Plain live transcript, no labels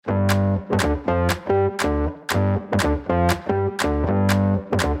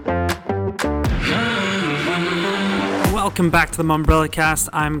Welcome back to the Mumbrella Cast.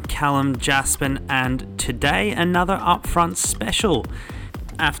 I'm Callum Jaspin, and today another Upfront special.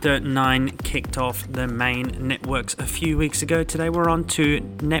 After Nine kicked off the main networks a few weeks ago, today we're on to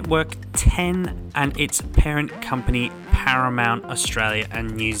Network 10 and its parent company Paramount Australia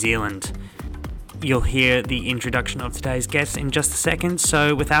and New Zealand. You'll hear the introduction of today's guest in just a second,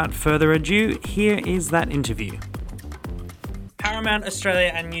 so without further ado, here is that interview. Paramount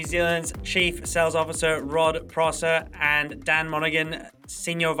Australia and New Zealand's Chief Sales Officer Rod Prosser and Dan Monaghan,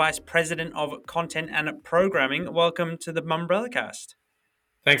 Senior Vice President of Content and Programming. Welcome to the Mumbrella Cast.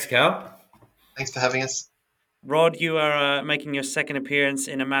 Thanks, Cal. Thanks for having us. Rod, you are making your second appearance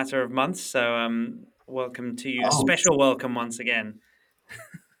in a matter of months, so welcome to you. A special welcome once again.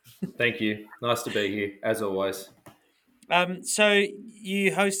 Thank you. Nice to be here, as always. So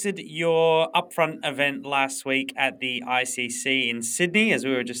you hosted your Upfront event last week at the ICC in Sydney, as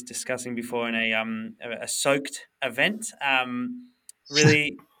we were just discussing before, in a soaked event.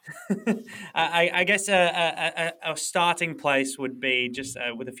 Really, I guess a starting place would be just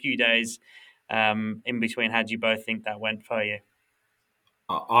with a few days in between. How do you both think that went for you?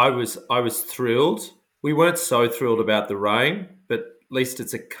 I was thrilled. We weren't so thrilled about the rain, but at least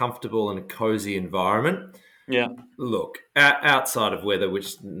it's a comfortable and a cozy environment. Yeah. Look, outside of weather,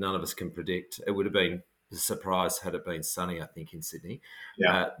 which none of us can predict, it would have been a surprise had it been sunny, I think, in Sydney.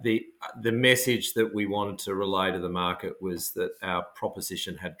 Yeah. The message that we wanted to relay to the market was that our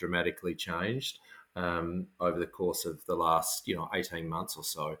proposition had dramatically changed over the course of the last 18 months or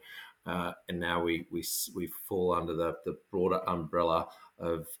so. And now we fall under the broader umbrella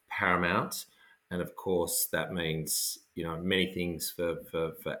of Paramount. And of course, that means many things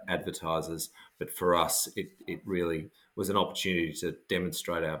for advertisers, but for us, it really was an opportunity to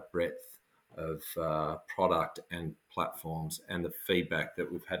demonstrate our breadth of product and platforms, and the feedback that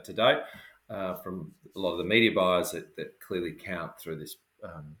we've had to date from a lot of the media buyers that clearly count through this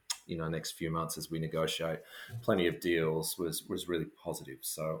next few months as we negotiate plenty of deals was really positive.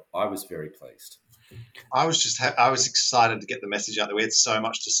 So I was very pleased. I was excited to get the message out there. We had so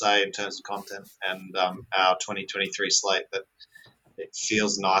much to say in terms of content and our 2023 slate that it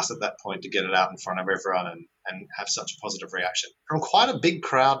feels nice at that point to get it out in front of everyone and have such a positive reaction from quite a big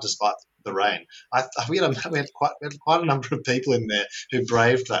crowd despite the rain. We had quite a number of people in there who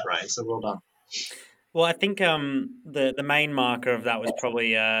braved that rain, so well done. Well, I think the main marker of that was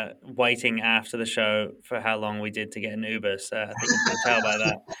probably waiting after the show for how long we did to get an Uber. So I think you can tell by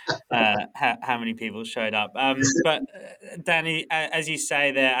that how many people showed up. But Danny, as you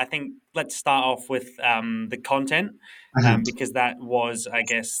say there, I think let's start off with the content because that was, I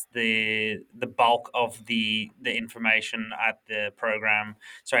guess, the bulk of the information at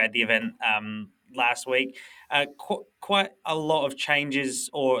the event last week. Quite a lot of changes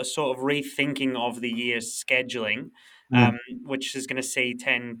or a sort of rethinking of the year's scheduling, which is going to see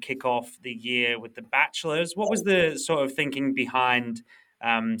 10 kick off the year with The Bachelors. What was the sort of thinking behind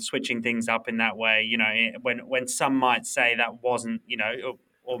switching things up in that way? When some might say that wasn't,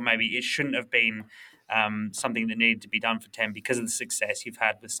 or maybe it shouldn't have been something that needed to be done for 10 because of the success you've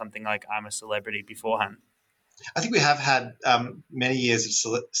had with something like I'm a Celebrity beforehand. I think we have had many years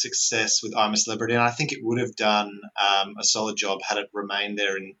of success with I'm a Celebrity, and I think it would have done a solid job had it remained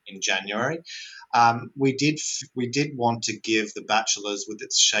there in January. We did want to give The Bachelors, with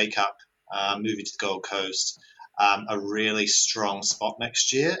its shake-up moving to the Gold Coast, a really strong spot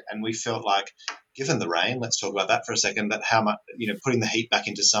next year, and we felt like, given the rain, let's talk about that for a second, that how much, putting the heat back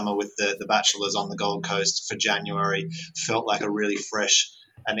into summer with the Bachelors on the Gold Coast for January felt like a really fresh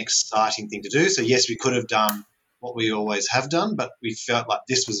and exciting thing to do. So yes, we could have done what we always have done, but we felt like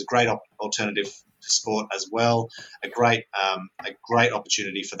this was a great alternative to sport as well, a great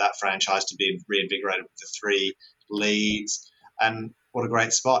opportunity for that franchise to be reinvigorated with the 3 leads, and what a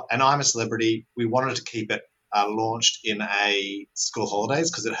great spot. And I'm a Celebrity, we wanted to keep it launched in a school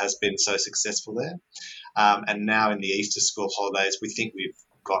holidays because it has been so successful there, and now in the Easter school holidays, we think we've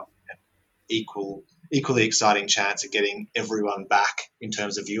got an equally exciting chance of getting everyone back in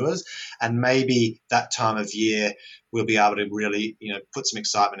terms of viewers, and maybe that time of year we'll be able to really put some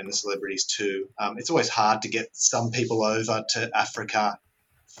excitement in the celebrities too. It's always hard to get some people over to Africa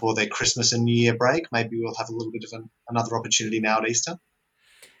for their Christmas and New Year break. Maybe we'll have a little bit of another opportunity now at Easter.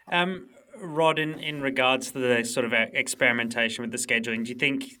 Rod, in regards to the sort of experimentation with the scheduling, do you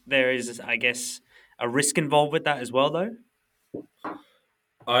think there is, I guess, a risk involved with that as well, though?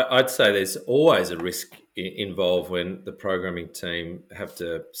 I'd say there's always a risk involved when the programming team have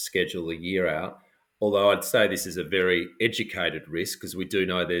to schedule a year out. Although I'd say this is a very educated risk because we do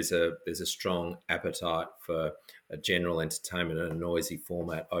know there's a strong appetite for a general entertainment and a noisy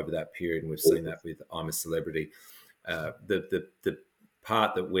format over that period, and we've seen that with I'm a Celebrity. The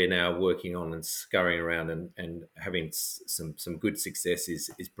part that we're now working on and scurrying around and having some good success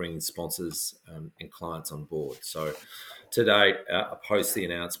is bringing sponsors and clients on board. So to date, post the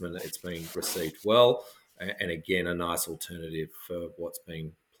announcement, it's been received well, and again, a nice alternative for what's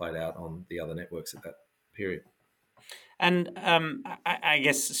been played out on the other networks at that period. And I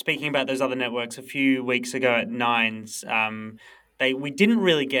guess speaking about those other networks, a few weeks ago at Nines, we didn't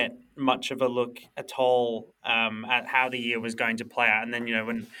really get much of a look at all at how the year was going to play out. And then,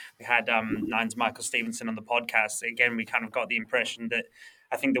 when we had Nines Michael Stevenson on the podcast, again, we kind of got the impression that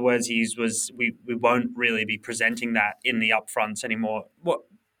I think the words he used was we won't really be presenting that in the upfronts anymore. What,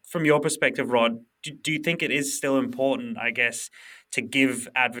 from your perspective, Rod, do you think it is still important, I guess, to give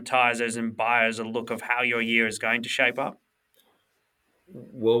advertisers and buyers a look of how your year is going to shape up?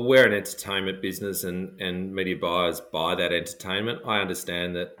 Well, we're an entertainment business and media buyers buy that entertainment. I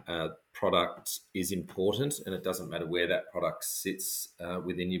understand that product is important, and it doesn't matter where that product sits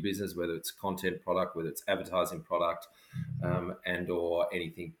within your business, whether it's content product, whether it's advertising product, and or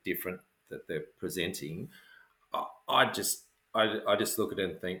anything different that they're presenting. I just look at it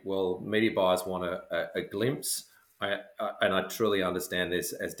and think, well, media buyers want a glimpse. And I truly understand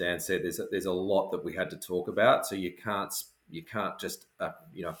this. As Dan said, there's a lot that we had to talk about, so you can't just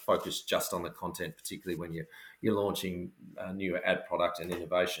focus just on the content, particularly when you're launching a new ad product and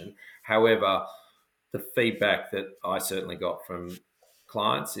innovation. However, the feedback that I certainly got from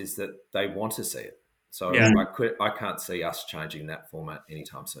clients is that they want to see it. So yeah. I can't see us changing that format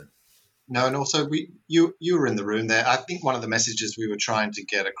anytime soon. No, and also you were in the room there. I think one of the messages we were trying to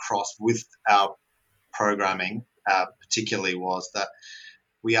get across with our programming, particularly, was that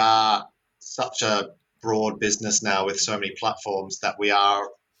we are such a broad business now with so many platforms that we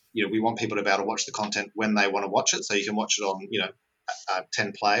want people to be able to watch the content when they want to watch it. So you can watch it on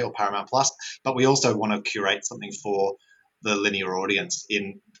 10 Play or Paramount Plus, but we also want to curate something for the linear audience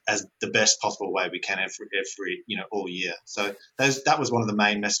in as the best possible way we can every all year. So that was one of the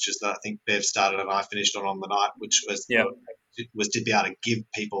main messages that I think Bev started and I finished on the night, which was to be able to give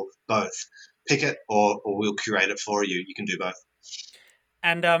people both. Pick it or we'll curate it for you. You can do both.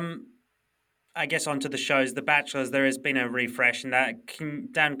 And I guess onto the shows, The Bachelors, there has been a refresh in that.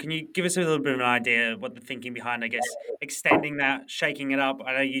 Dan, can you give us a little bit of an idea what the thinking behind, I guess, extending that, shaking it up?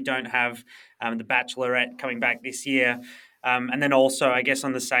 I know you don't have The Bachelorette coming back this year. And then also, I guess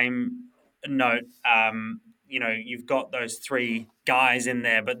on the same note, you've got those three guys in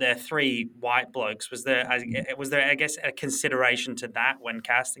there, but they're three white blokes. Was there, I guess, a consideration to that when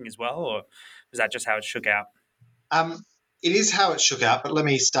casting as well, or was that just how it shook out? It is how it shook out, but let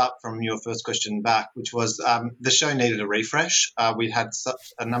me start from your first question back, which was the show needed a refresh. We'd had such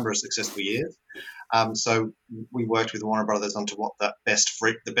a number of successful years. So we worked with Warner Brothers onto what the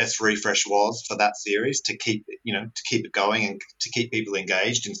best refresh was for that series to keep it going and to keep people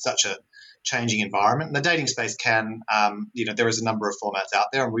engaged in such a changing environment. And the dating space can, there is a number of formats out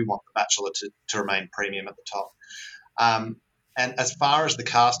there, and we want The Bachelor to remain premium at the top. And as far as the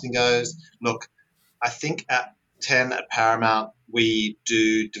casting goes, look, I think at 10 at Paramount, we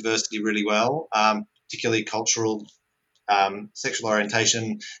do diversity really well, particularly cultural, sexual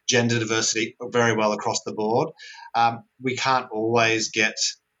orientation, gender diversity very well across the board. We can't always get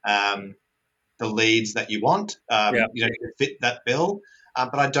the leads that you want, to fit that bill.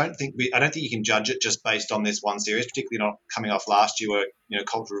 But I don't think you can judge it just based on this one series, particularly not coming off last year where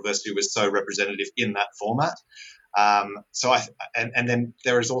cultural diversity was so representative in that format. And then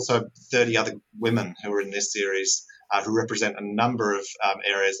there is also 30 other women who are in this series who represent a number of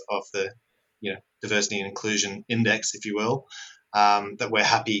areas of the diversity and inclusion index, if you will, that we're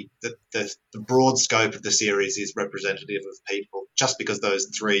happy that the broad scope of the series is representative of people. Just because those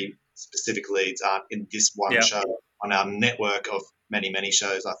three specific leads aren't in this one show on our network of many, many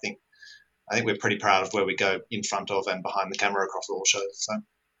shows, I think we're pretty proud of where we go in front of and behind the camera across all shows. So,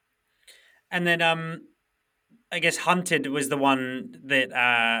 and then I guess Hunted was the one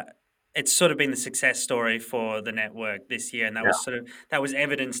that it's sort of been the success story for the network this year, and that was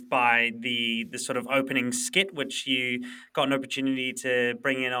evidenced by the sort of opening skit, which you got an opportunity to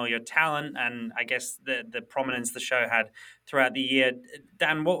bring in all your talent, and I guess the prominence the show had throughout the year.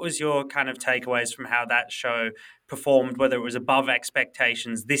 Dan, what was your kind of takeaways from how that show performed, whether it was above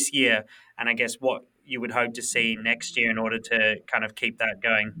expectations this year, and I guess what you would hope to see next year in order to kind of keep that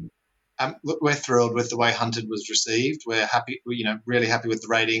going? Look, we're thrilled with the way Hunted was received. We're happy, really happy with the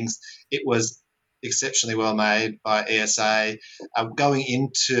ratings. It was exceptionally well made by ESA. Going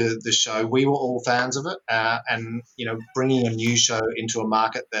into the show, we were all fans of it, and bringing a new show into a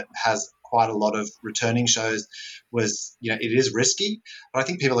market that has quite a lot of returning shows was, it is risky, but I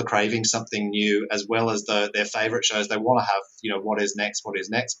think people are craving something new as well as their favourite shows. They want to have, what is next,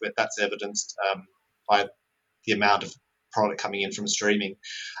 but that's evidenced by the amount of product coming in from streaming.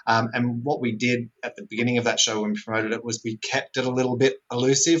 And what we did at the beginning of that show when we promoted it was we kept it a little bit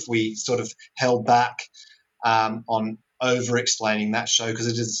elusive. We sort of held back on over-explaining that show because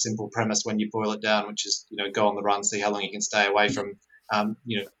it is a simple premise when you boil it down, which is, go on the run, see how long you can stay away from,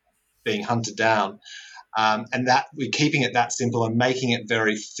 being hunted down. And that we're keeping it that simple and making it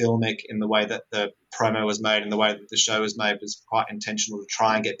very filmic in the way that the promo was made and the way that the show was made was quite intentional to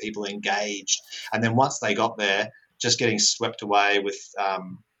try and get people engaged. And then once they got there, just getting swept away with,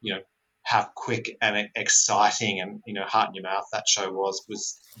 how quick and exciting and, heart in your mouth that show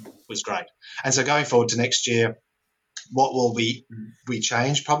was great. And so going forward to next year, what will we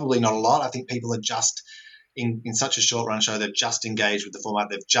change? Probably not a lot. I think people are just in such a short run show, they've just engaged with the format.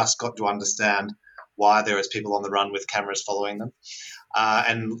 They've just got to understand why there is people on the run with cameras following them.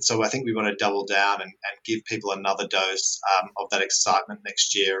 And so I think we want to double down and give people another dose of that excitement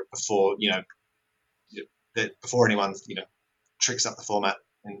next year before, before anyone, tricks up the format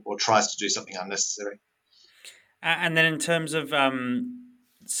or tries to do something unnecessary. And then in terms of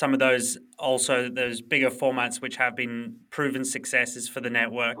some of those bigger formats which have been proven successes for the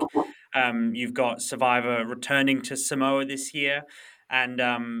network, you've got Survivor returning to Samoa this year. And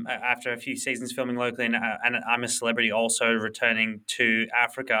after a few seasons filming locally, and I'm a Celebrity also returning to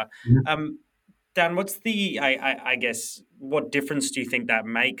Africa. Dan, what's I guess, what difference do you think that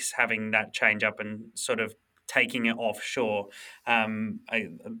makes having that change up and sort of taking it offshore?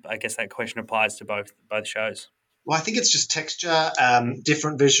 I guess that question applies to both shows. Well, I think it's just texture,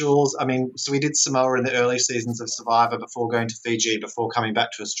 different visuals. I mean, so we did Samoa in the early seasons of Survivor before going to Fiji, before coming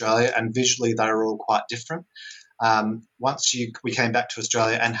back to Australia, and visually they were all quite different. Once we came back to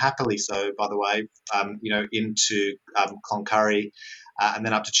Australia, and happily so, by the way, into Cloncurry and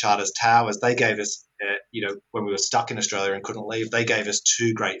then up to Charters Towers, they gave us, when we were stuck in Australia and couldn't leave, they gave us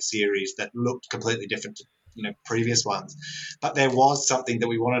two great series that looked completely different to, previous ones. But there was something that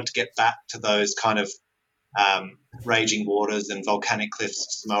we wanted to get back to those kind of raging waters and volcanic cliffs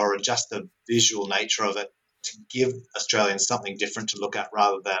of Samoa and just the visual nature of it to give Australians something different to look at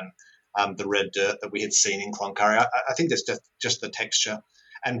rather than the red dirt that we had seen in Cloncurry. I think that's just the texture.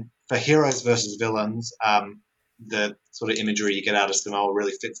 And for heroes versus villains, the sort of imagery you get out of Samoa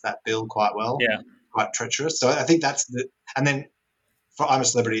really fits that bill quite well. Yeah. Quite treacherous. So I think that's and then for I'm a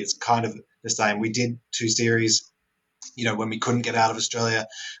Celebrity, it's kind of the same. We did two series, when we couldn't get out of Australia.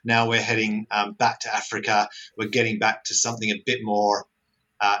 Now we're heading back to Africa. We're getting back to something a bit more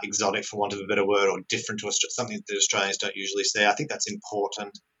exotic, for want of a better word, or different to something that Australians don't usually see. I think that's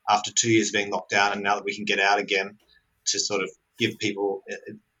important after 2 years being locked down and now that we can get out again to sort of give people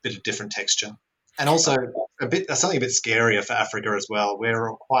a bit of different texture. And also something a bit scarier for Africa as well. We're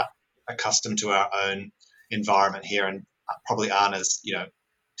all quite accustomed to our own environment here and probably aren't as,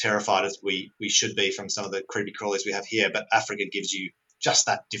 terrified as we should be from some of the creepy crawlies we have here. But Africa gives you just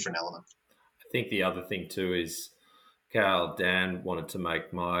that different element. I think the other thing too is Dan wanted to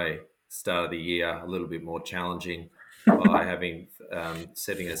make my start of the year a little bit more challenging by having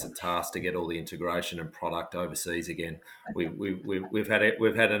setting us a task to get all the integration and product overseas again. We've had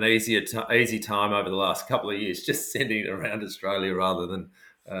an easy time over the last couple of years just sending it around Australia rather than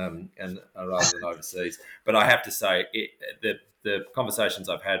overseas. But I have to say the conversations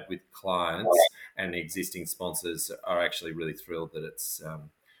I've had with clients and existing sponsors are actually really thrilled that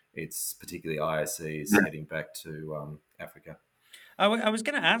it's particularly ISE is heading back to Africa. I was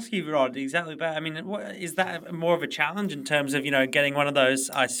going to ask you, Rod, exactly that. I mean, is that more of a challenge in terms of, getting one of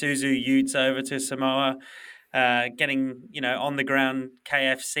those Isuzu utes over to Samoa, getting, on the ground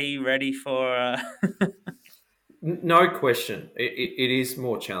KFC ready for... No question. It is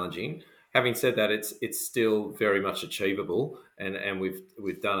more challenging. Having said that, it's still very much achievable, and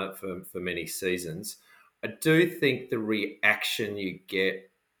we've done it for many seasons. I do think the reaction you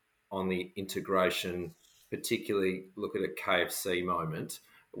get on the integration, particularly look at a KFC moment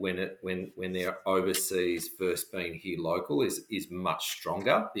when they're overseas versus being here local is much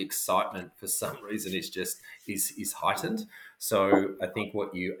stronger. The excitement for some reason is heightened. So I think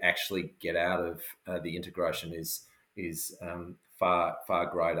what you actually get out of the integration is far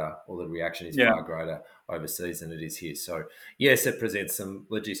greater, or the reaction is far greater overseas than it is here. So yes, it presents some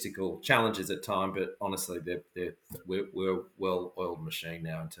logistical challenges at times, but honestly, we're a well-oiled machine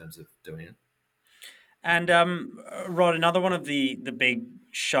now in terms of doing it. And Rod, another one of the big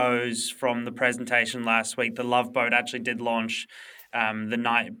shows from the presentation last week, The Love Boat, actually did launch the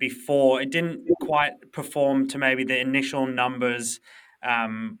night before. It didn't quite perform to maybe the initial numbers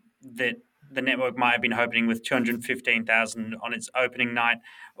that the network might have been opening with 215,000 on its opening night.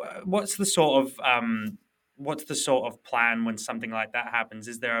 What's the sort of plan when something like that happens?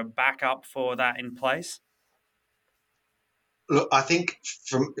 Is there a backup for that in place? Look, I think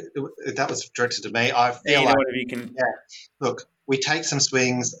that was directed to me. I feel like you can. Yeah. Look, we take some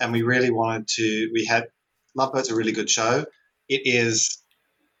swings, and we really wanted to. We had Love Boat's a really good show. It is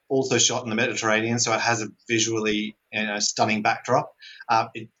also shot in the Mediterranean, so it has a visually stunning backdrop.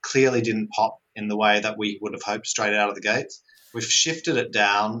 It clearly didn't pop in the way that we would have hoped straight out of the gates. We've shifted it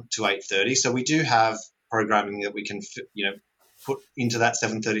down to 8:30, so we do have programming that we can put into that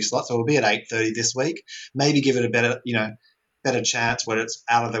 7:30 slot. So we'll be at 8:30 this week. Maybe give it a better chance where it's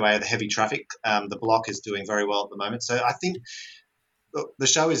out of the way of the heavy traffic. The block is doing very well at the moment, so I think the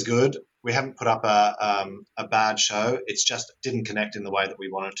show is good. We haven't put up a bad show. It's just didn't connect in the way that we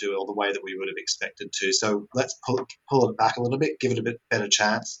wanted to, or the way that we would have expected to. So let's pull it back a little bit, give it a bit better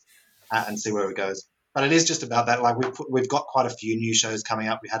chance, and see where it goes. But it is just about that. Like we've got quite a few new shows coming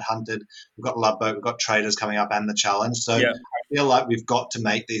up. We had Hunted, we've got Love Boat, we've got Traders coming up, and the Challenge. So I feel like we've got to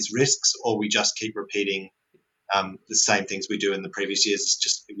make these risks, or we just keep repeating the same things we do in the previous years. It's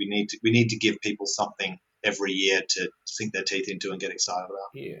just we need to give people something every year to sink their teeth into and get excited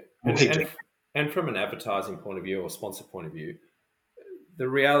about. Yeah, and from an advertising point of view or sponsor point of view, the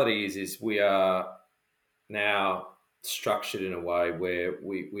reality is we are now structured in a way where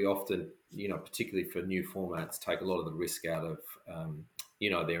we often, particularly for new formats, take a lot of the risk out of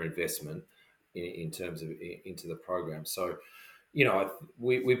their investment in terms of into the program. So,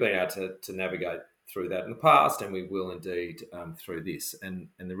 we've been able to navigate through that in the past, and we will indeed through this. And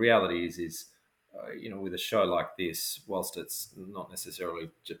the reality is with a show like this, whilst it's not necessarily,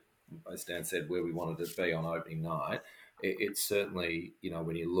 just, as Dan said, where we wanted to be on opening night, it's certainly,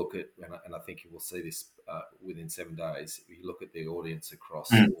 when you look at, and I think you will see this within 7 days, if you look at the audience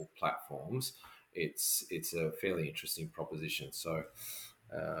across all platforms, it's a fairly interesting proposition. So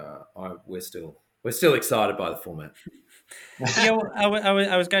we're still excited by the format.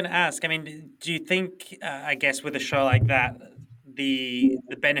 I was going to ask, I mean, do you think, I guess with a show like that, the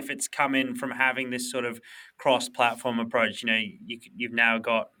benefits come in from having this sort of cross-platform approach? You've now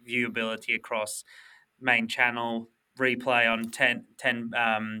got viewability across main channel, replay on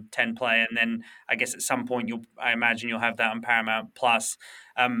 10 play, and then I guess at some point I imagine you'll have that on Paramount Plus.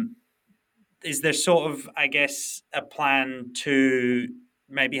 Is there sort of, I guess, a plan to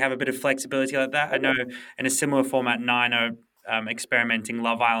maybe have a bit of flexibility like that? I know in a similar format, Nine are experimenting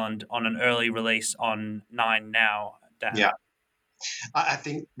Love Island on an early release on 9 now. Dan. Yeah, I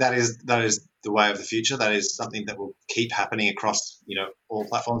think that is the way of the future. That is something that will keep happening across all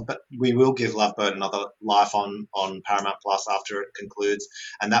platforms. But we will give Love Boat another life on Paramount Plus after it concludes,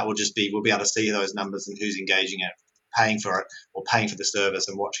 and that will just be, we'll be able to see those numbers and who's engaging it, paying for it, or paying for the service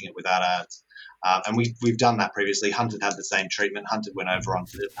and watching it without ads. And we've done that previously. Hunted had the same treatment. Hunted went over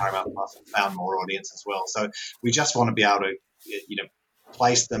onto Paramount Plus and found more audience as well. So we just want to be able to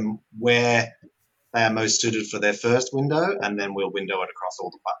place them where they are most suited for their first window, and then we'll window it across all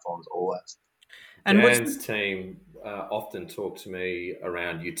the platforms always. And Dan's team often talk to me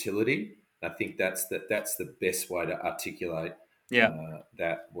around utility. I think that's the best way to articulate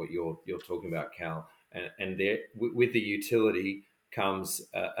that what you're talking about, Cal. And there, with the utility comes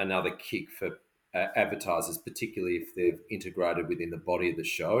another kick for advertisers, particularly if they've integrated within the body of the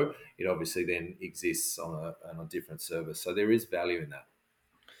show. It obviously then exists on a different service. So there is value in that.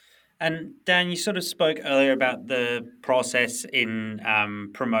 And Dan, you sort of spoke earlier about the process in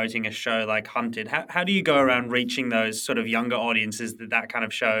promoting a show like Hunted. How do you go around reaching those sort of younger audiences that kind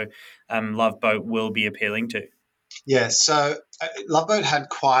of show Love Boat will be appealing to? Yeah, so Love Boat had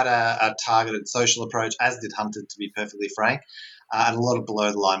quite a targeted social approach, as did Hunted, to be perfectly frank, and a lot of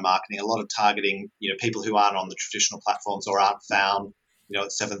below-the-line marketing, a lot of targeting, people who aren't on the traditional platforms or aren't found,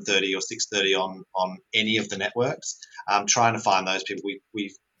 at 7:30 or 6:30 on any of the networks. Trying to find those people.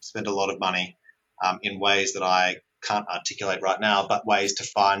 We've spent a lot of money in ways that I can't articulate right now, but ways to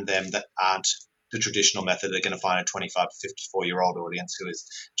find them that aren't the traditional method. They're going to find a 25 to 54-year-old audience who has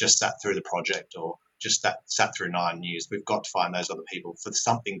just sat through the project or just sat through Nine News. We've got to find those other people for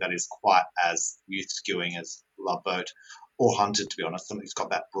something that is quite as youth-skewing as Love Boat or Hunted, to be honest. Something that's got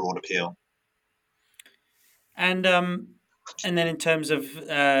that broad appeal. And then in terms of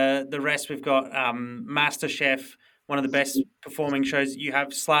the rest, we've got MasterChef, one of the best performing shows. You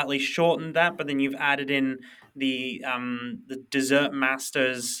have slightly shortened that, but then you've added in the Dessert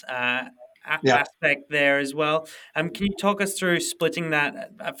Masters aspect there as well. Can you talk us through splitting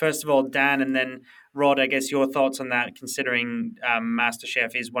that? First of all, Dan, and then Rod, I guess your thoughts on that, considering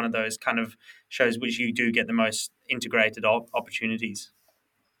MasterChef is one of those kind of shows which you do get the most integrated opportunities.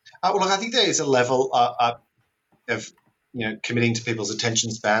 Well, look, I think there is a level of committing to people's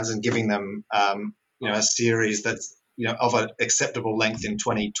attention spans and giving them a series that's of an acceptable length in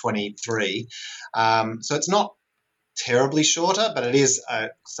 2023. So it's not terribly shorter, but it is a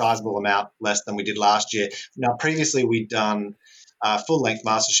sizable amount less than we did last year. Now, previously we'd done full-length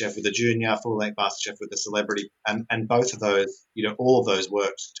MasterChef with a junior, full-length MasterChef with a celebrity, and both of those, all of those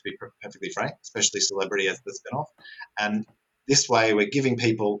worked, to be perfectly frank, especially celebrity as the spin-off. And this way we're giving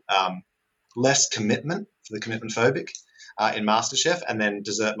people less commitment for the commitment phobic in MasterChef, and then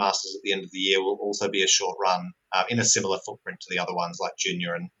Dessert Masters at the end of the year will also be a short run in a similar footprint to the other ones like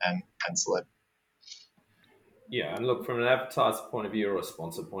Junior and Celeb. Yeah, and look, from an advertiser point of view or a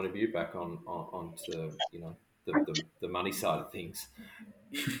sponsor point of view, back on to the money side of things,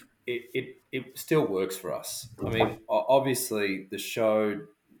 it still works for us. I mean, obviously the show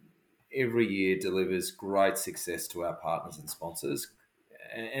every year delivers great success to our partners and sponsors,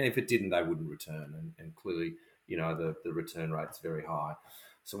 and if it didn't, they wouldn't return, and clearly, the return rate's very high.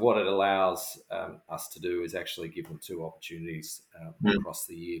 So what it allows us to do is actually give them two opportunities across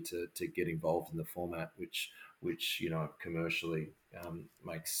the year to get involved in the format, which commercially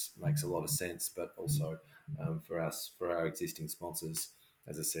makes a lot of sense, but also for our existing sponsors,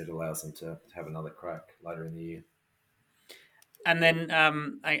 as I said, allows them to have another crack later in the year. And then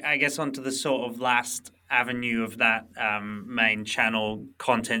I guess onto the sort of last avenue of that main channel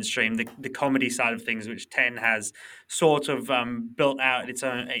content stream, the comedy side of things, which 10 has sort of built out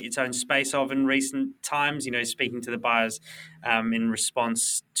its own space of in recent times. Speaking to the buyers in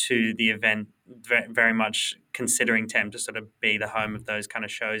response to the event, very much considering 10 to sort of be the home of those kind of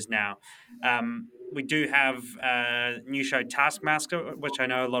shows now. We do have a new show, Taskmaster, which I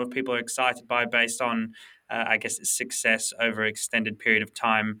know a lot of people are excited by based on I guess its success over an extended period of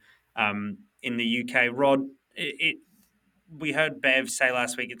time in the UK. Rod, we heard Bev say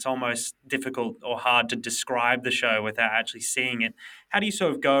last week it's almost difficult or hard to describe the show without actually seeing it. How do you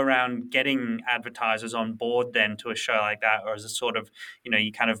sort of go around getting advertisers on board then to a show like that? Or is it sort of,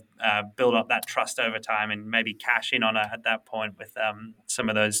 you kind of build up that trust over time and maybe cash in on it at that point with some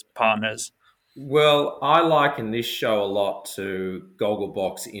of those partners? Well, I liken this show a lot to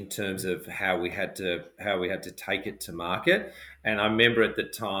Gogglebox in terms of how we had to take it to market. And I remember at the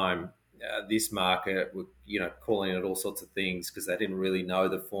time, this market were calling it all sorts of things because they didn't really know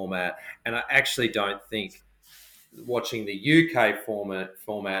the format. And I actually don't think watching the UK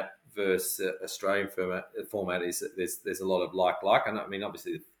format versus Australian format is there's a lot of like. And I mean,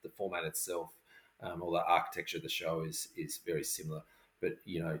 obviously the format itself or the architecture of the show is very similar, but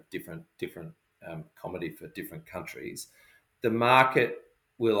different comedy for different countries. The market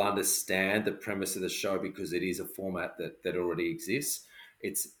will understand the premise of the show because it is a format that already exists.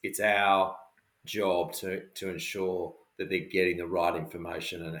 It's our job to ensure that they're getting the right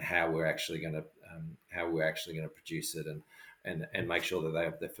information and how we're actually going to produce it and make sure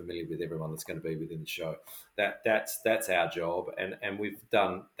that they're familiar with everyone that's going to be within the show. That's our job, and we've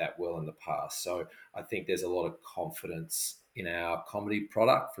done that well in the past. So I think there's a lot of confidence in our comedy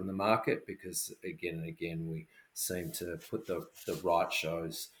product from the market because again and again we seem to put the right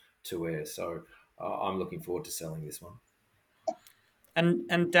shows to air. So I'm looking forward to selling this one.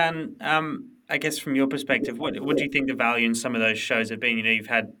 And Dan, I guess from your perspective, what do you think the value in some of those shows have been? You've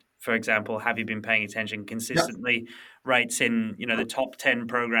had, for example, Have You Been Paying Attention consistently rates in the top 10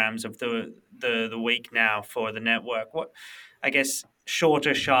 programs of the week now for the network. What, I guess,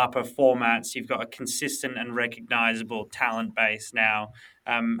 shorter, sharper formats, you've got a consistent and recognizable talent base now.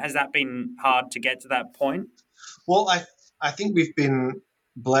 Has that been hard to get to that point? Well, I think we've been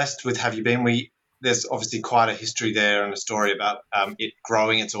blessed with Have You Been. There's obviously quite a history there and a story about it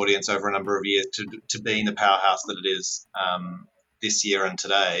growing its audience over a number of years to being the powerhouse that it is this year and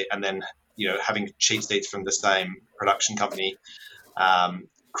today, and then having cheap seats from the same production company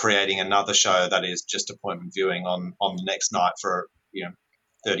creating another show that is just appointment viewing on the next night for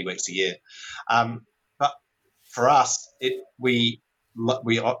 30 weeks a year. But for us,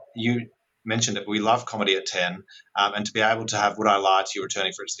 you mentioned it, we love comedy at 10, and to be able to have Would I Lie to You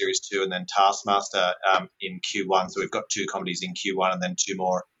returning for series 2 and then Taskmaster in Q1, so we've got 2 comedies in Q1 and then 2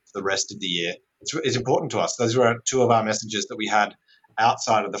 more for the rest of the year. It's important to us. Those were 2 of our messages that we had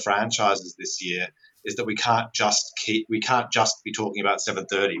outside of the franchises this year, is that we can't just be talking about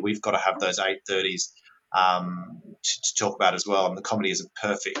 7:30. We've got to have those 8:30s to talk about as well, and the comedy isn't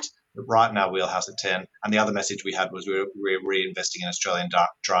perfect right in our wheelhouse at 10. And the other message we had was we're reinvesting in Australian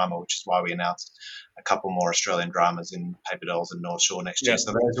drama, which is why we announced a couple more Australian dramas in Paper Dolls and North Shore next year.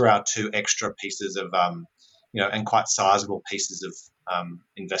 So those are our 2 extra pieces of and quite sizable pieces of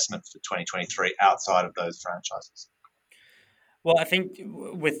investment for 2023 outside of those franchises. Well, I think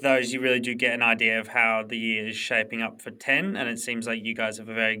with those, you really do get an idea of how the year is shaping up for 10. And it seems like you guys have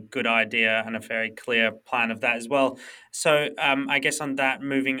a very good idea and a very clear plan of that as well. So, I guess on that,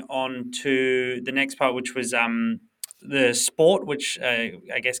 moving on to the next part, which was the sport, which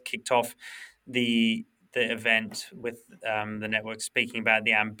I guess kicked off the event with the network speaking about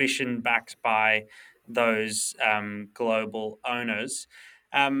the ambition backed by those global owners.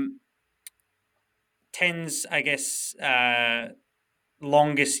 Um, Tens, I guess,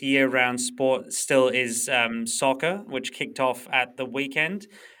 longest year-round sport still is soccer, which kicked off at the weekend.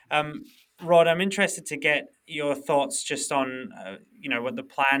 Um, Rod, I'm interested to get your thoughts just on what the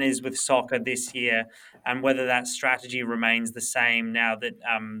plan is with soccer this year, and whether that strategy remains the same now that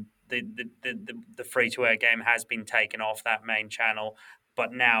the free-to-air game has been taken off that main channel,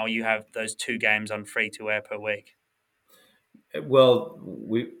 but now you have those two games on free-to-air per week. Well,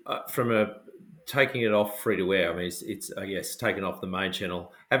 we from a taking it off free to air. I mean, it's I guess taken off the main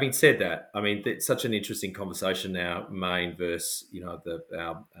channel. Having said that, I mean, it's such an interesting conversation now, main versus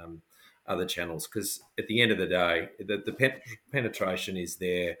our other channels, because at the end of the day, the penetration is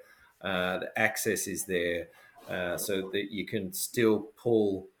there, the access is there, so that you can still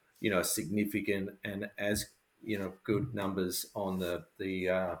pull significant and as good numbers on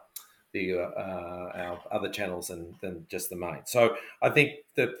our other channels than just the main. So I think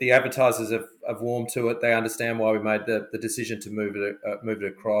that the advertisers have warmed to it. They understand why we made the decision to move it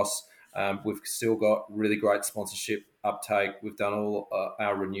across. We've still got really great sponsorship uptake. We've done all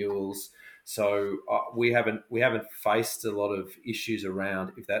our renewals. So we haven't faced a lot of issues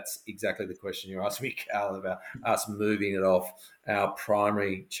around, if that's exactly the question you're asking me, Carl, about us moving it off our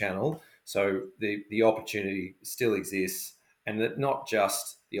primary channel. So the opportunity still exists, and that not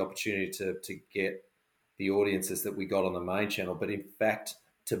just the opportunity to get the audiences that we got on the main channel, but in fact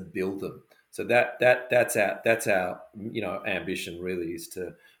to build them. So that's our ambition really, is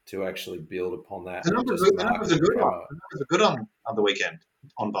to actually build upon that. The numbers are good on the weekend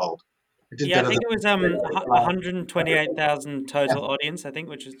on Bold. Yeah, I think it was 128,000 total audience, I think,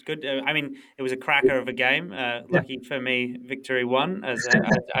 which is good. I mean, it was a cracker of a game. Lucky for me, Victory won, as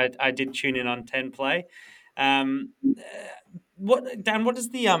I did tune in on 10 play. Dan, what is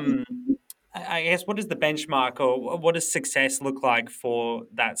the I guess what is the benchmark, or what does success look like for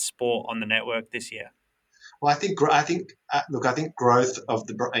that sport on the network this year? Well, I think growth of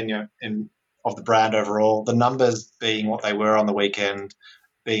the of the brand overall, the numbers being what they were on the weekend,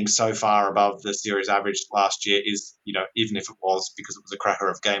 being so far above the series average last year is, even if it was because it was a cracker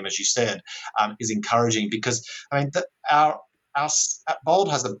of game, as you said, is encouraging, because I mean our Bold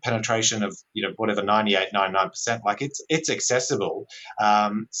has a penetration of whatever 98-99%. Like it's accessible.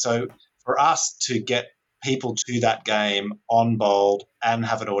 So for us to get people to that game on Bold and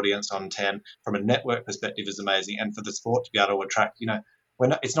have an audience on 10 from a network perspective is amazing, and for the sport to be able to attract,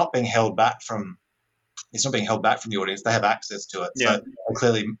 it's not being held back from the audience. They have access to it. Yeah. So they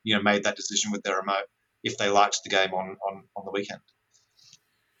clearly made that decision with their remote if they liked the game on the weekend.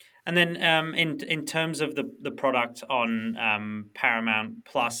 And then in terms of the product on Paramount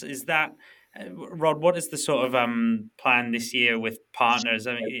Plus, is that, Rod, what is the sort of plan this year with partners?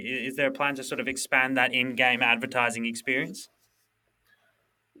 I mean, is there a plan to sort of expand that in-game advertising experience?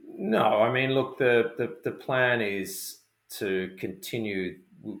 No, I mean, look, the plan is to continue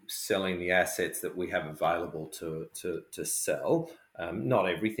selling the assets that we have available to sell. Not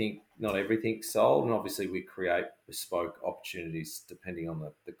everything sold, and obviously we create bespoke opportunities depending on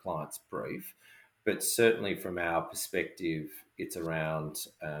the client's brief. But certainly from our perspective, it's around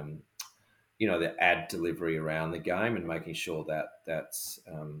the ad delivery around the game and making sure that that's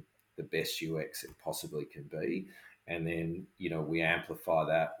the best UX it possibly can be. And then we amplify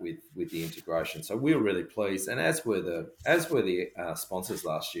that with the integration. So we were really pleased, and as were the sponsors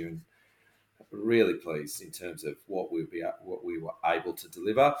last year, and really pleased in terms of what we were able to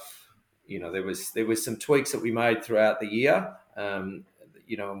deliver. There was some tweaks that we made throughout the year. And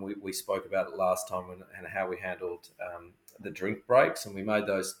we spoke about it last time and how we handled the drink breaks, and we made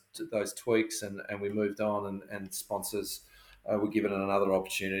those tweaks and we moved on, and sponsors were given another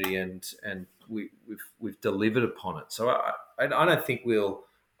opportunity, and we've delivered upon it. So I don't think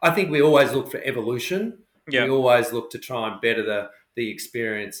I think we always look for evolution. Yeah. We always look to try and better the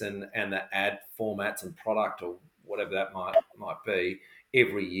experience and the ad formats and product, or whatever that might be,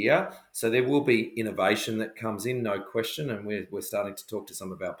 every year. So there will be innovation that comes in, no question, and we're starting to talk to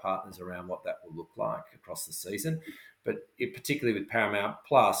some of our partners around what that will look like across the season. But particularly with Paramount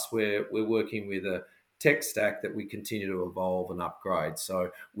Plus, we're working with a tech stack that we continue to evolve and upgrade.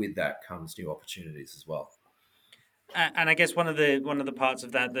 So with that comes new opportunities as well. And I guess one of the parts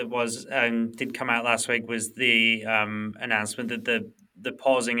of that was did come out last week was the announcement that the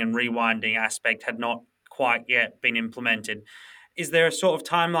pausing and rewinding aspect had not quite yet been implemented. Is there a sort of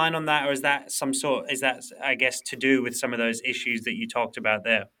timeline on that, or is that I guess to do with some of those issues that you talked about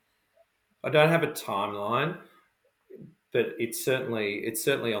there? I don't have a timeline, but it's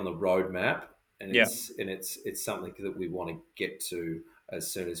certainly on the roadmap, and Yeah. it's something that we want to get to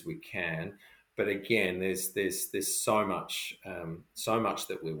as soon as we can. But again, there's so much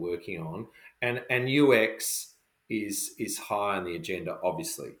that we're working on, and UX is high on the agenda,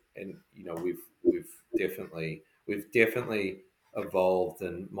 obviously, and we've definitely evolved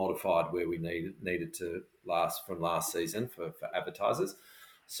and modified where we needed to last season for advertisers.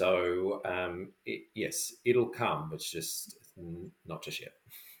 So yes, it'll come. It's just not just yet.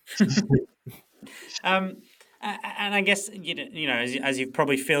 And I guess as you've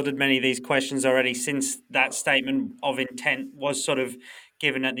probably fielded many of these questions already, since that statement of intent was sort of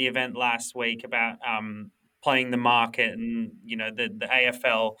given at the event last week about playing the market, and the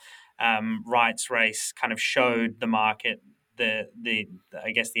AFL rights race kind of showed the market the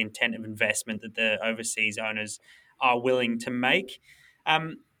I guess the intent of investment that the overseas owners are willing to make.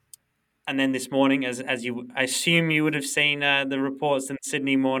 And then this morning, as you I assume you would have seen the reports in the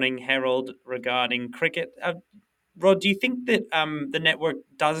Sydney Morning Herald regarding cricket. Rod, do you think that the network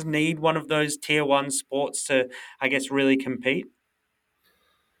does need one of those tier one sports to, I guess, really compete?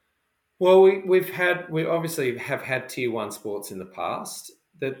 Well, we obviously have had tier one sports in the past.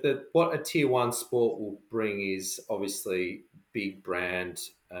 That what a tier one sport will bring is obviously big brands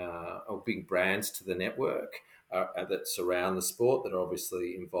to the network that surround the sport that are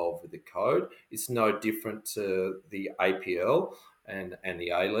obviously involved with the code. It's no different to the APL and the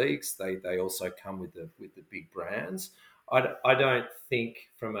A leagues. They also come with the big brands. I don't think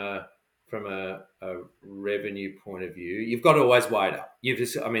from a revenue point of view, you've got to always weigh it up.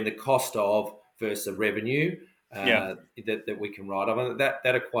 The cost of versus the revenue Yeah. that we can write off.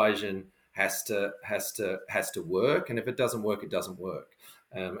 That equation has to work, and if it doesn't work, it doesn't work,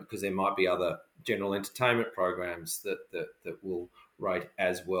 because there might be other general entertainment programs that will rate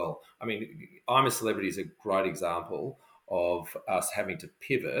as well. I'm a Celebrity is a great example of us having to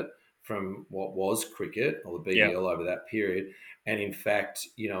pivot from what was cricket or the Yeah. BBL over that period. And in fact,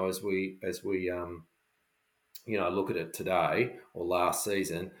 as we look at it today or last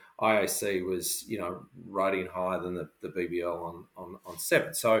season, IAC was rating higher than the BBL on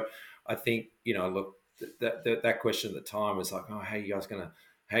 7. So I think look, that question at the time was like, oh, how are you going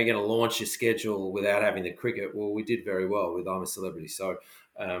to launch your schedule without having the cricket? Well, we did very well with I'm a Celebrity. So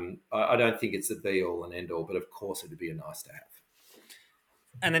I don't think it's the be all and end all, but of course it'd be a nice to have.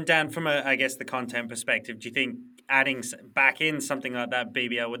 And then Dan, from I guess the content perspective, do you think adding back in something like that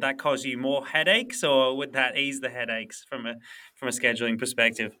BBL, would that cause you more headaches, or would that ease the headaches from a scheduling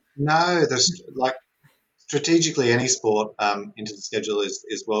perspective? No, there's like strategically any sport into the schedule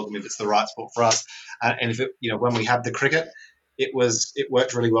is welcome if it's the right sport for us. And if it, when we had the cricket, it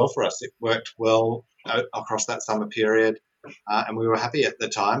worked really well for us. It worked well across that summer period, and we were happy at the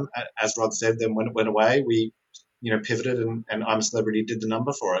time. As Rod said, then when it went away, we pivoted, and I'm a Celebrity did the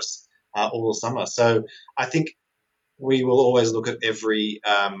number for us all summer. So I think we will always look at every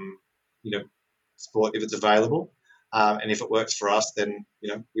sport if it's available, and if it works for us, then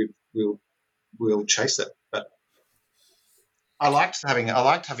we'll chase it. But I liked having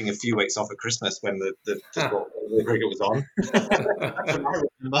a few weeks off at Christmas when the cricket was on. That's what I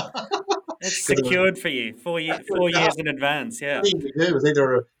remember. It's secured for you 4 years in advance. Yeah. It was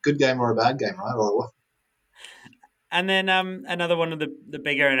either a good game or a bad game, right? Or And then another one of the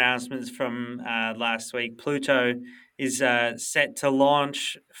bigger announcements from last week, Pluto is set to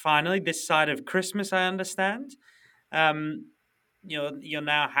launch finally this side of Christmas, I understand. You'll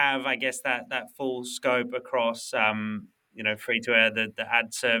now have, I guess, that full scope across, free to air, the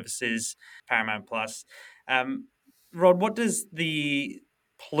ad services, Paramount Plus. Rod, what does the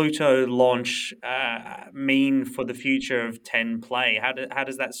Pluto launch mean for the future of 10 Play? How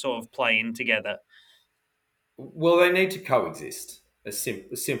does that sort of play in together? Well, they need to coexist, as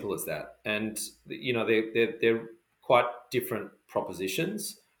simple as that. And they're quite different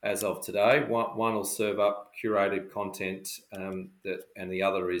propositions as of today. One will serve up curated content, and the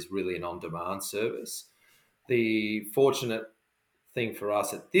other is really an on-demand service. The fortunate thing for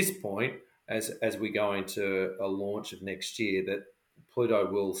us at this point, as we go into a launch of next year, that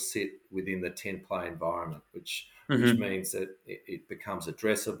Pluto will sit within the 10 Play environment, which means that it becomes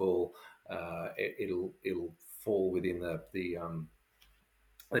addressable. It'll fall within the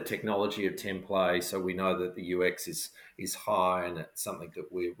technology of 10 Play, so we know that the UX is high, and it's something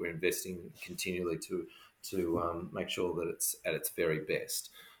that we're investing continually make sure that it's at its very best.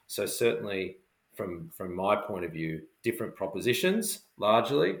 So certainly, from my point of view, different propositions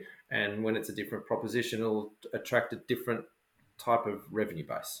largely, and when it's a different proposition, it'll attract a different type of revenue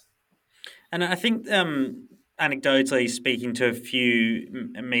base. And I think, anecdotally speaking to a few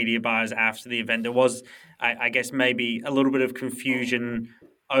media buyers after the event, there was, I guess, maybe a little bit of confusion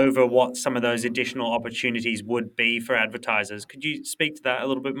over what some of those additional opportunities would be for advertisers. Could you speak to that a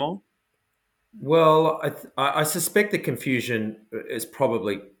little bit more? Well, I suspect the confusion has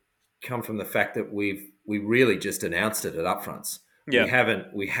probably come from the fact that we really just announced it at upfronts. Yeah.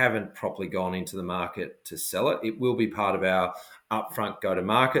 We haven't properly gone into the market to sell it. It will be part of our upfront go to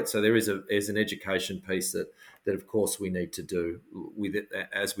market. So there's an education piece that of course we need to do with it,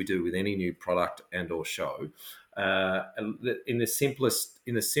 as we do with any new product and or show. In the simplest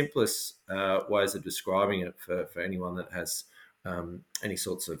ways of describing it for anyone that has any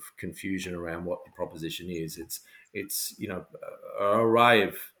sorts of confusion around what the proposition is, it's an array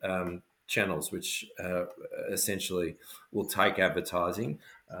of channels which essentially will take advertising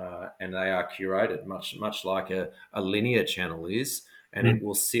and they are curated much like a linear channel is, and it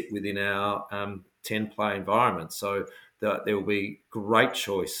will sit within our 10-play environment. So there will be great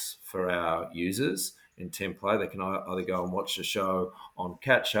choice for our users in 10-play. They can either go and watch the show on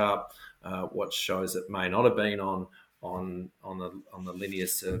catch up, watch shows that may not have been on the linear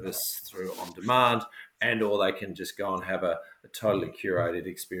service through on demand, and or they can just go and have a totally curated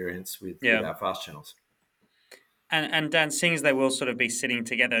experience with our fast channels. And Dan, seeing as they will sort of be sitting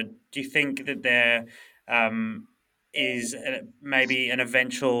together, do you think that there is maybe an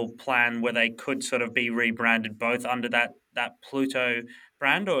eventual plan where they could sort of be rebranded both under that Pluto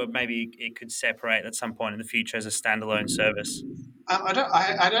brand, or maybe it could separate at some point in the future as a standalone service? I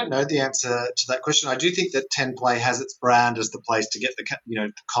don't know the answer to that question. I do think that 10play has its brand as the place to get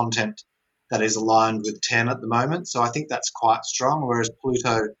the content that is aligned with 10 at the moment. So I think that's quite strong. Whereas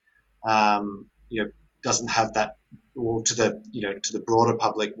Pluto, doesn't have that, or to the broader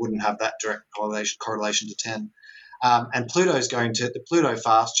public wouldn't have that direct correlation to 10. And the Pluto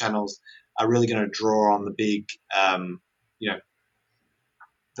fast channels are really going to draw on the big,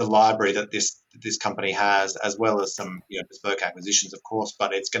 the library that this company has, as well as some bespoke acquisitions, of course.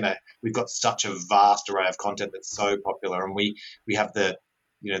 But we've got such a vast array of content that's so popular, and we have the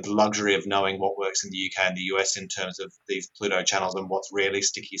luxury of knowing what works in the UK and the US in terms of these Pluto channels and what's really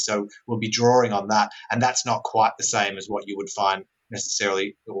sticky. So we'll be drawing on that, and that's not quite the same as what you would find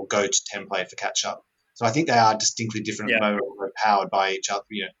necessarily or go to 10play for catch up. So I think they are distinctly different, but powered by each other,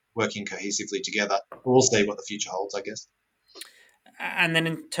 working cohesively together. We'll see what the future holds, I guess. And then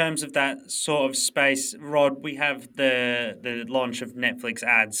in terms of that sort of space, Rod, we have the launch of Netflix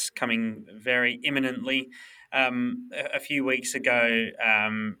ads coming very imminently. A few weeks ago,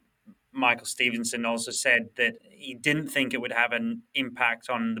 Michael Stevenson also said that he didn't think it would have an impact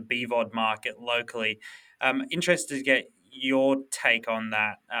on the BVOD market locally. Interested to get your take on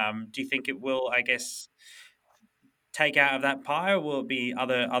that. Do you think it will, I guess, take out of that pie, or will it be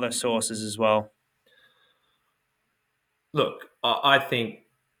other sources as well? Look, I think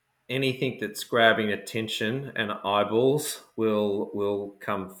anything that's grabbing attention and eyeballs will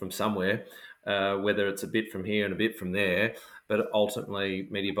come from somewhere, whether it's a bit from here and a bit from there. But ultimately,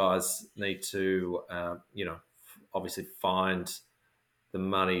 media buyers need to, obviously find the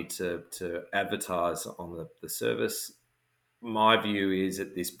money to advertise on the service. My view is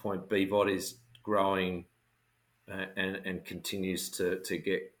at this point, BVOD is growing and continues to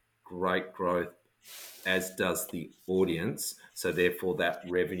get great growth, as does the audience. So therefore, that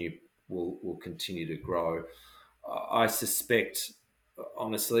revenue will continue to grow. I suspect,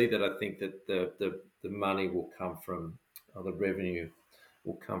 honestly, that I think that the money will come from, or the revenue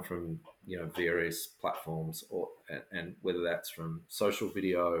will come from various platforms, and whether that's from social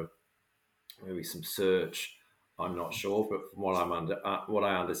video, maybe some search. I'm not sure, but from what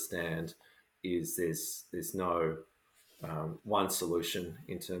I understand is there's no one solution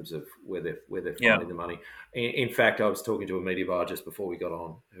in terms of where they're finding the money. In fact, I was talking to a media buyer just before we got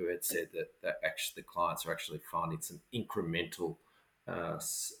on who had said that actually the clients are actually finding some incremental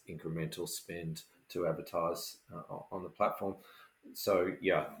spend to advertise on the platform. So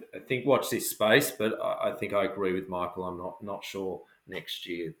I think watch this space, but I think I agree with Michael. I'm not sure next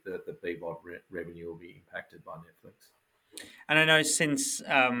year that the BVOD revenue will be impacted by Netflix. And I know since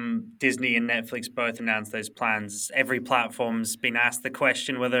Disney and Netflix both announced those plans, every platform's been asked the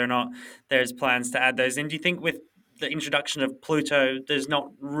question whether or not there's plans to add those in. Do you think with the introduction of Pluto, there's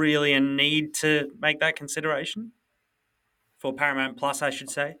not really a need to make that consideration? For Paramount Plus, I should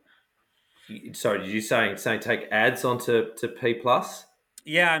say. Sorry, did you say take ads onto P Plus?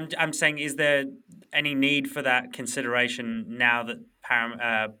 Yeah, I'm saying, is there any need for that consideration now that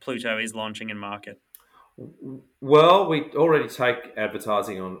Pluto is launching in market? Well, we already take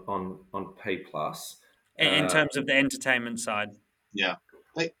advertising on P Plus. In terms of the entertainment side? Yeah.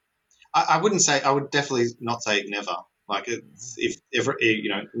 Like, I wouldn't say, I would definitely not say never. Like, it's, if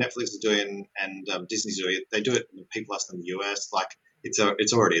Netflix is doing and Disney's doing it, they do it in P Plus in the US. Like, it's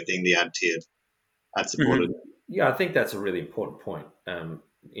already a thing. The ad supported. Mm-hmm. Yeah, I think that's a really important point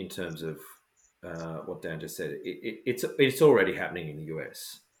in terms of what Dan just said. It's already happening in the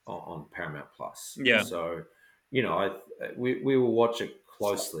US on Paramount Plus. Yeah. So, we will watch it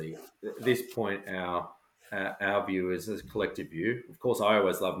closely. At this point, our view is a collective view. Of course, I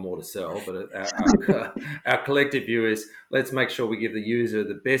always love more to sell, but our collective view is let's make sure we give the user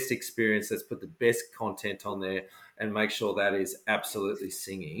the best experience. Let's put the best content on there and make sure that is absolutely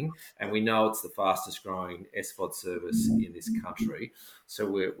singing. And we know it's the fastest growing SVOD service in this country, so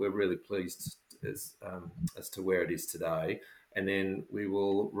we're really pleased as to where it is today. And then we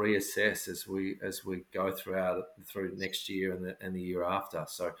will reassess as we go through next year and the year after.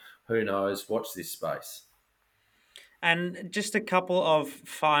 So who knows? Watch this space. And just a couple of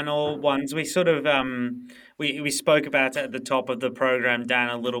final ones. We sort of we spoke about it at the top of the program, Dan,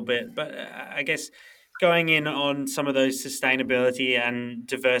 a little bit, but I guess going in on some of those sustainability and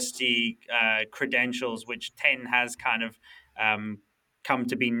diversity credentials, which Ten has kind of come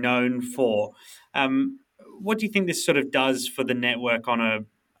to be known for. What do you think this sort of does for the network on a,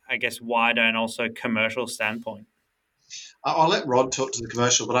 I guess, wider and also commercial standpoint? I'll let Rod talk to the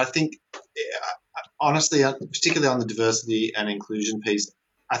commercial, but I think, honestly, particularly on the diversity and inclusion piece,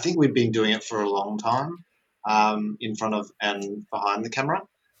 I think we've been doing it for a long time, in front of and behind the camera.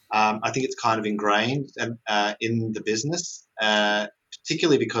 I think it's kind of ingrained in the business,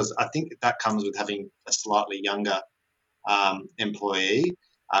 particularly because I think that comes with having a slightly younger employee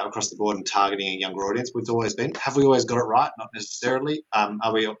across the board and targeting a younger audience. We've always been. Have we always got it right? Not necessarily.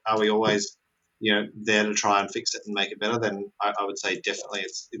 Are we always there to try and fix it and make it better? Then I would say definitely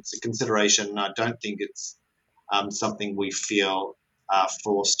it's a consideration. I don't think it's something we feel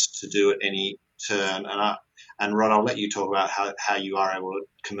forced to do at any turn. And Rod, I'll let you talk about how you are able to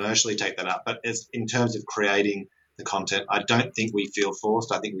commercially take that up. But in terms of creating the content, I don't think we feel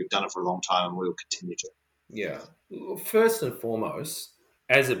forced. I think we've done it for a long time and we will continue to. Yeah. First and foremost,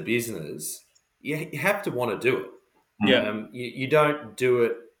 as a business, you have to want to do it. Yeah. You don't do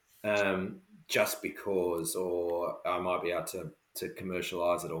it just because, or I might be able to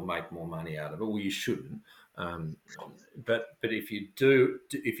commercialize it or make more money out of it. Well, you shouldn't. But if you do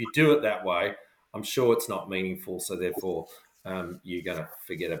it that way, I'm sure it's not meaningful. So therefore, you're going to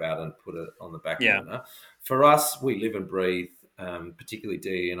forget about it and put it on the back burner. For us, we live and breathe, particularly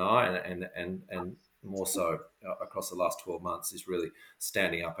DE&I, and more so across the last 12 months, is really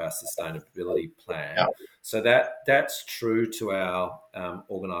standing up our sustainability plan. Yeah. So that's true to our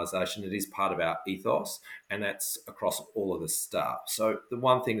organisation. It is part of our ethos, and that's across all of the staff. So the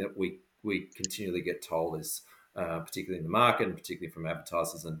one thing that we continually get told is, particularly in the market and particularly from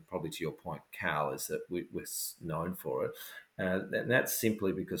advertisers, and probably to your point, Cal, is that we're known for it. And that's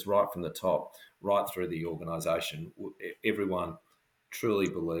simply because right from the top, right through the organisation, everyone truly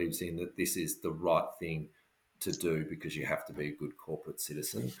believes in that this is the right thing to do, because you have to be a good corporate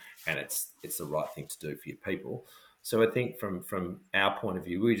citizen, and it's the right thing to do for your people. So I think from our point of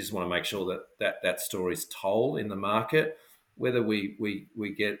view, we just want to make sure that story is told in the market. Whether we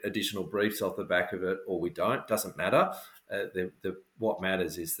get additional briefs off the back of it or we don't, doesn't matter. What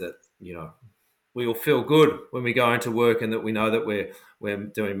matters is that we all feel good when we go into work, and that we know that we're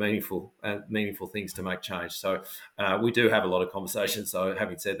doing meaningful things to make change. So we do have a lot of conversations. So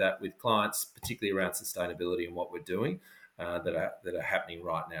having said that, with clients, particularly around sustainability and what we're doing, that are happening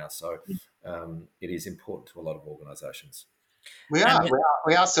right now. So it is important to a lot of organisations. We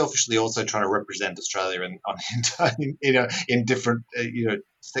are selfishly also trying to represent Australia in different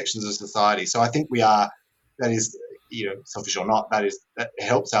sections of society. So I think we are. That is, selfish or not, that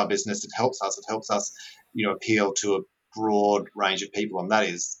helps our business. It helps us. It helps us, appeal to a broad range of people, and that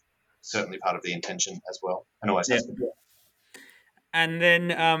is certainly part of the intention as well, and always has been. And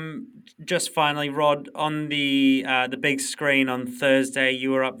then just finally, Rod, on the big screen on Thursday,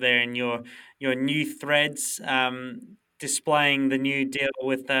 you were up there in your new Threads, displaying the new deal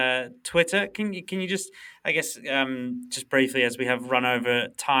with Twitter. Can you just, I guess, just briefly, as we have run over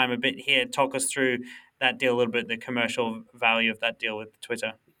time a bit here, talk us through that deal a little bit, the commercial value of that deal with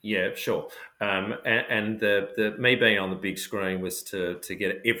Twitter? Yeah, sure. And the me being on the big screen was to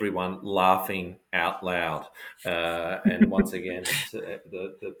get everyone laughing out loud. And once again,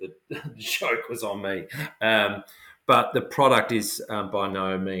 the joke was on me. But the product is by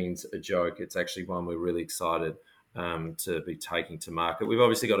no means a joke. It's actually one we're really excited to be taking to market. We've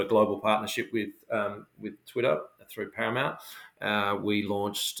obviously got a global partnership with Twitter through Paramount. We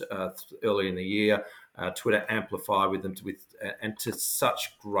launched early in the year Twitter Amplify with them and to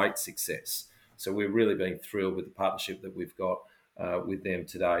such great success. So we've really been thrilled with the partnership that we've got with them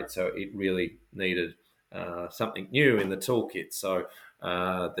to date. So it really needed something new in the toolkit. So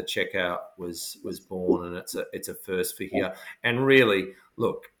the checkout was born, and it's a first for here. And really,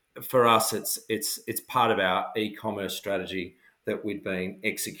 look, for us, it's part of our e-commerce strategy that we'd been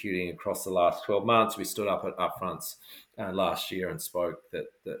executing across the last 12 months. We stood up at Upfronts last year and spoke that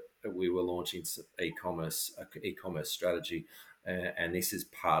we were launching e-commerce strategy, and this is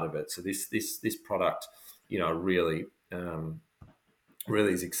part of it. So this product, really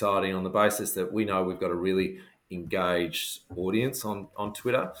is exciting on the basis that we know we've got a really engaged audience on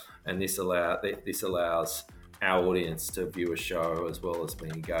Twitter, and this allows our audience to view a show as well as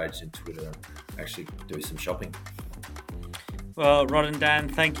being engaged in Twitter and actually do some shopping. Well, Rod and Dan,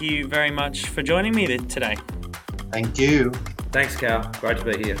 thank you very much for joining me today. Thank you. Thanks, Cal. Great to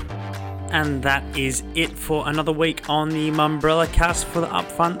be here. And that is it for another week on the Mumbrella Cast for the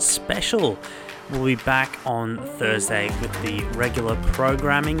Upfront special. We'll be back on Thursday with the regular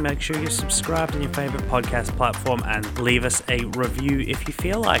programming. Make sure you're subscribed on your favourite podcast platform and leave us a review if you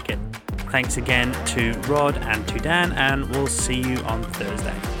feel like it. Thanks again to Rod and to Dan, and we'll see you on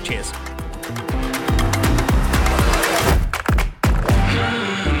Thursday. Cheers.